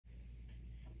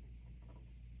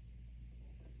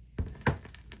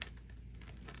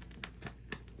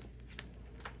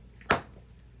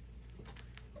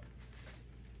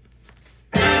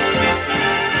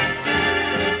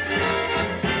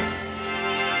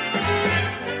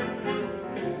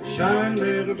Shine,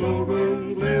 little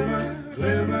glowworm, glimmer,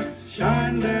 glimmer.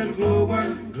 Shine, little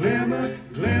glowworm, glimmer,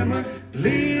 glimmer.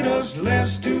 Lead us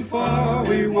lest too far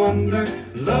we wander.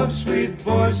 Love's sweet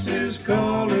voices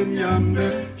calling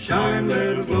yonder. Shine,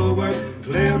 little glowworm,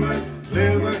 glimmer,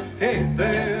 glimmer. Hey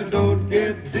there, don't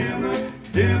get dimmer,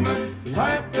 dimmer.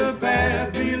 Light the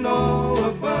path below,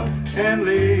 above, and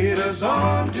lead us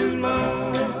on to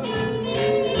love.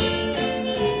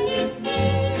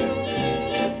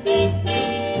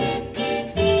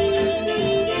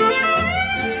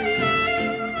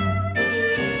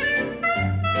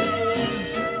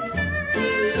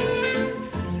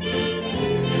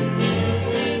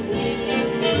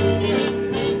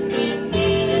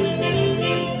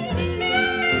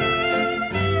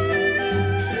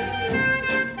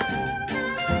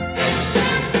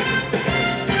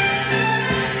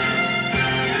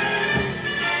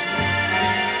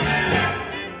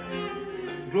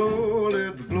 Glow,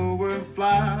 little glowworm,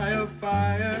 fly a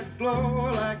fire.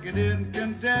 Glow like an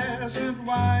incandescent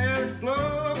wire.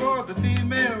 Glow for the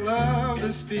female of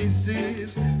the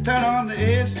species. Turn on the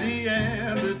AC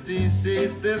and the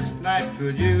DC. This night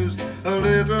could use a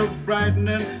little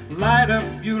brightening. Light up,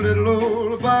 you little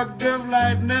old bug of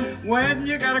lightning. When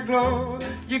you gotta glow,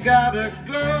 you gotta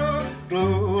glow.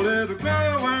 Glow, little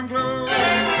glowworm, glow.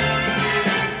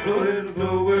 Glow, little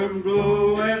glowworm,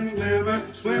 glow and glimmer.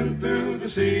 Swim through the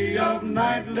sea of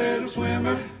night, little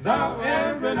swimmer. Thou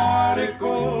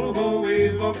aeronautical bow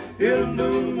weevil,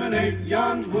 illuminate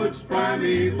yon woods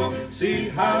primeval. See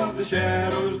how the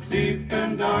shadows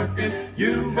deepen, darken.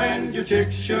 You and your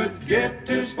chick should get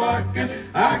to sparking.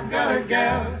 I got a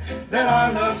gal that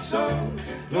I love so.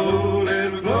 Glow,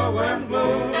 little glowworm,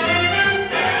 glow.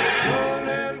 Glow,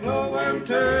 little glowworm,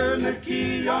 turn the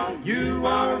key on. You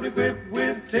are equipped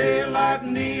with tail light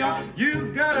neon.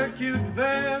 You got a cute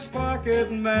vest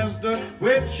pocket master,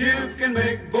 which you can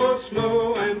make both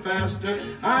slow and faster.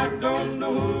 I don't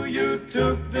know who you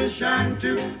took the shine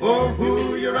to, or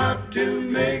who you're out to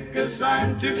make a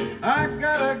sign to. I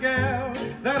got a gal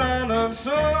that I love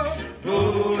so.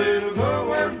 Glow, little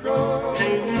glowworm.